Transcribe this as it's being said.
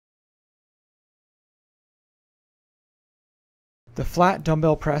The flat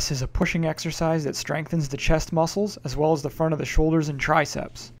dumbbell press is a pushing exercise that strengthens the chest muscles as well as the front of the shoulders and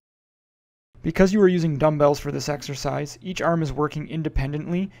triceps. Because you are using dumbbells for this exercise, each arm is working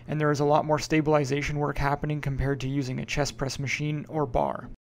independently and there is a lot more stabilization work happening compared to using a chest press machine or bar.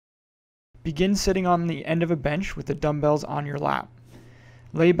 Begin sitting on the end of a bench with the dumbbells on your lap.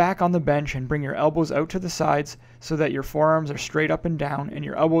 Lay back on the bench and bring your elbows out to the sides so that your forearms are straight up and down and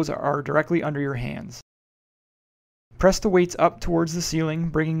your elbows are directly under your hands. Press the weights up towards the ceiling,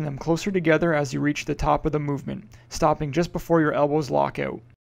 bringing them closer together as you reach the top of the movement, stopping just before your elbows lock out.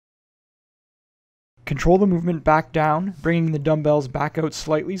 Control the movement back down, bringing the dumbbells back out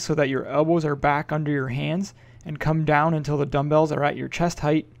slightly so that your elbows are back under your hands, and come down until the dumbbells are at your chest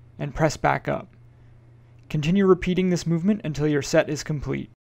height, and press back up. Continue repeating this movement until your set is complete.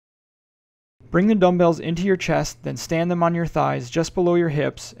 Bring the dumbbells into your chest, then stand them on your thighs just below your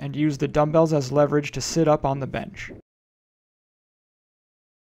hips, and use the dumbbells as leverage to sit up on the bench.